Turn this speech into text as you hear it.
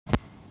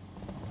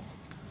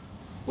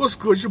What's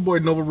good? It's your boy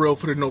Nova Real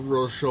for the Nova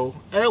Real Show.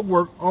 At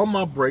work, on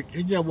my break,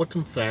 hitting y'all with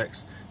them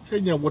facts,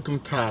 hitting y'all with them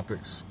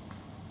topics.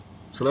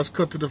 So let's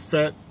cut to the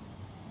fat.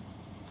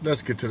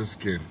 Let's get to the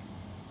skin.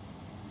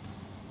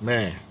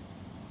 Man,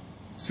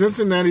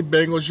 Cincinnati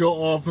Bengals,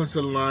 your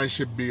offensive line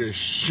should be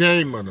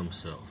ashamed of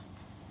themselves.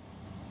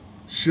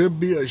 Should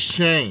be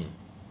ashamed.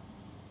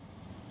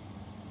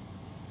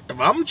 If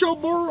I'm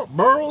Joe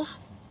Burrows,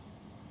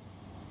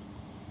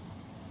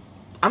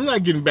 I'm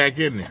not getting back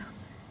in there.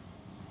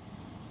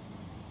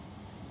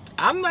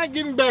 I'm not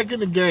getting back in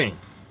the game.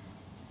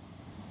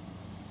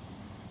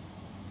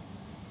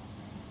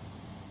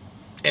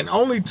 In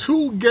only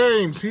 2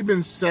 games, he's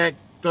been sacked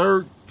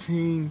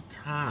 13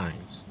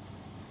 times.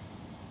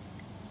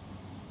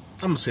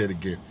 I'm going to say it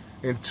again.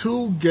 In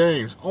 2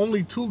 games,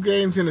 only 2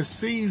 games in a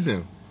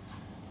season,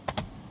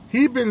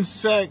 he's been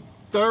sacked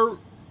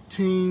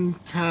 13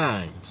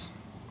 times.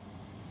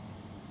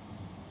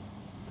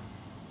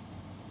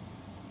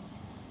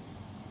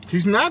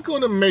 He's not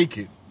going to make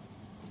it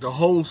the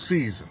whole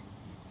season.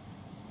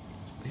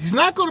 He's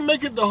not going to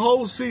make it the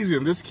whole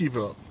season. Let's keep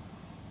it up.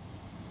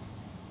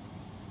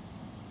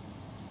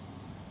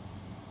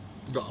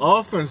 The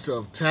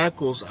offensive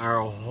tackles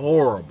are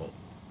horrible.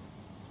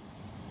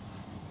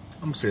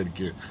 I'm going to say it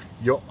again.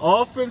 Your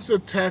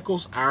offensive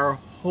tackles are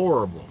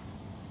horrible.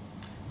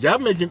 Y'all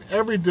making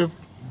every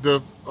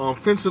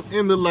offensive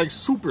end look like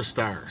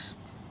superstars.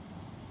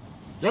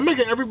 Y'all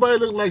making everybody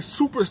look like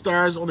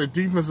superstars on the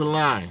defensive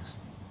lines.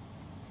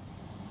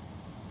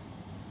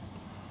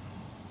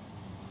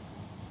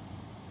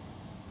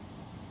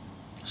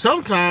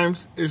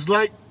 Sometimes it's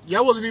like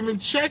y'all wasn't even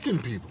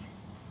checking people.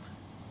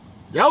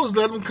 Y'all was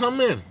letting them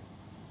come in.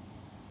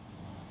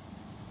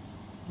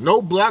 No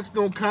blocks,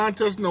 no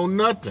contest, no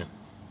nothing.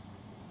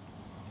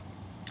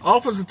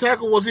 Offensive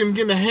tackle wasn't even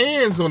getting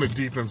hands on the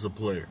defensive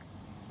player.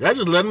 Y'all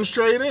just let them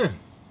straight in.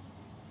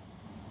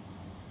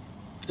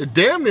 It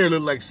damn near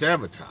looked like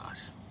sabotage.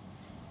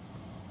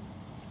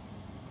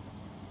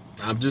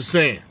 I'm just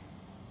saying.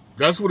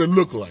 That's what it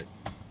looked like.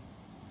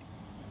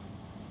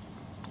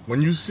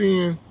 When you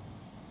seeing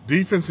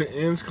defensive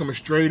ends coming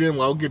straight in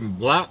while getting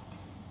blocked,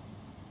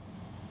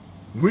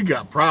 we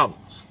got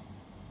problems.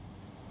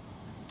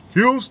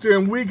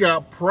 Houston, we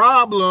got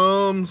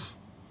problems.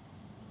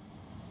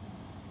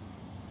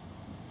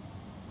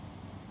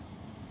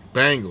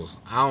 Bengals,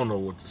 I don't know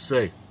what to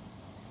say.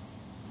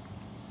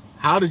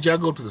 How did y'all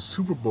go to the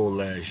Super Bowl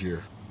last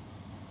year?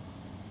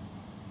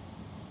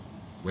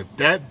 With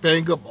that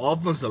bang-up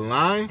offensive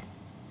line?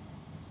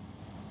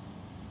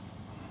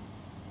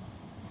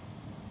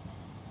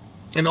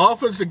 And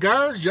offensive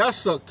guards, y'all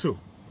suck too.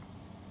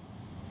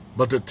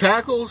 But the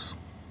tackles,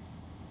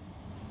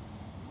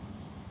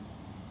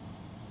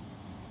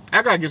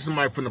 I got to get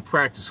somebody from the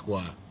practice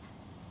squad.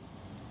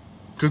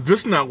 Because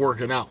this is not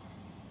working out.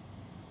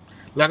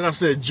 Like I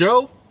said,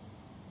 Joe,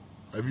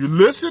 if you're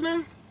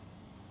listening,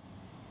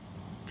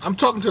 I'm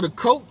talking to the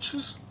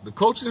coaches, the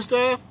coaching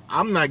staff.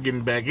 I'm not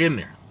getting back in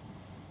there.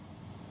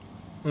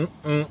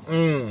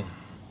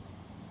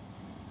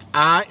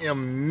 I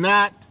am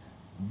not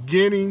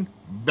getting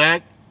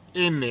back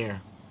in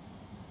there,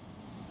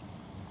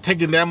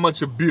 taking that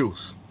much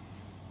abuse.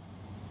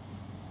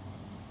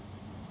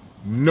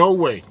 No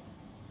way.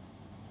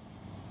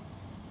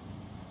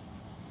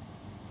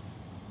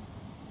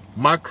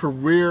 My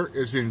career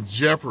is in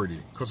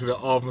jeopardy because of the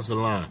offensive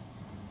line.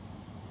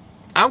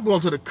 I'm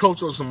going to the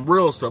coach on some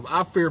real stuff.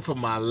 I fear for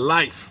my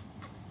life.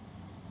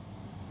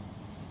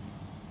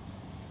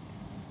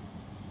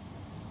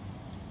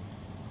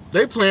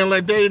 They playing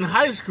like they in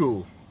high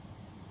school,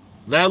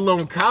 let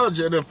alone college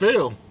or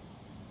NFL.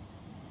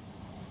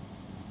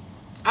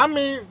 I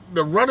mean,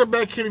 the running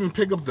back can't even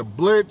pick up the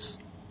blitz.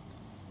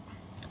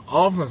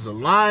 Offensive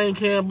line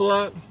can't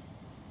block.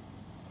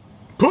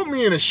 Put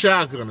me in a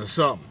shotgun or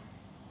something.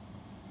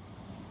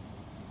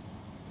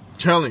 I'm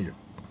telling you.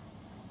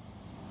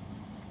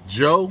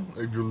 Joe,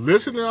 if you're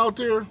listening out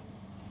there,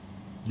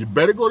 you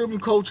better go to them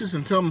coaches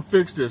and tell them to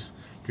fix this,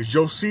 because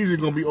your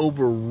season's going to be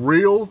over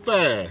real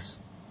fast.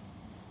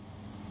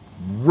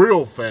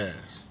 Real fast.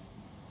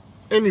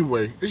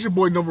 Anyway, it's your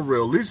boy Nova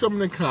Real. Leave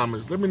something in the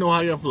comments. Let me know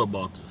how y'all feel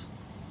about this.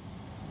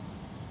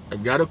 I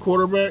got a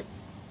quarterback.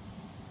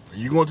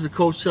 You going to the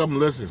coach, tell him,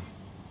 listen,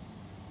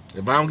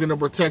 if I don't get no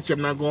protection,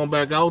 I'm not going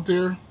back out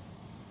there.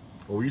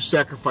 Or you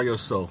sacrifice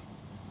yourself,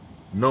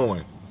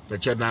 knowing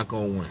that you're not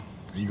going to win.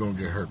 And you're going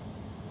to get hurt.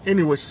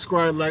 Anyway,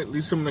 subscribe, like,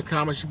 leave something in the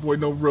comments. Your boy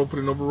Nova Real for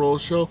the Nova Real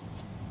Show.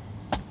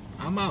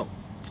 I'm out.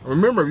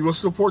 Remember, if you want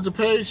to support the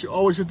page, you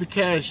always hit the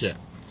Cash App.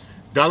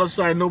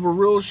 $ Nova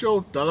Real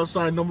Show.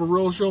 $ Nova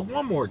Real Show.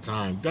 One more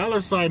time.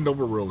 $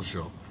 Nova Real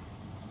Show.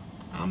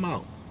 I'm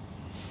out.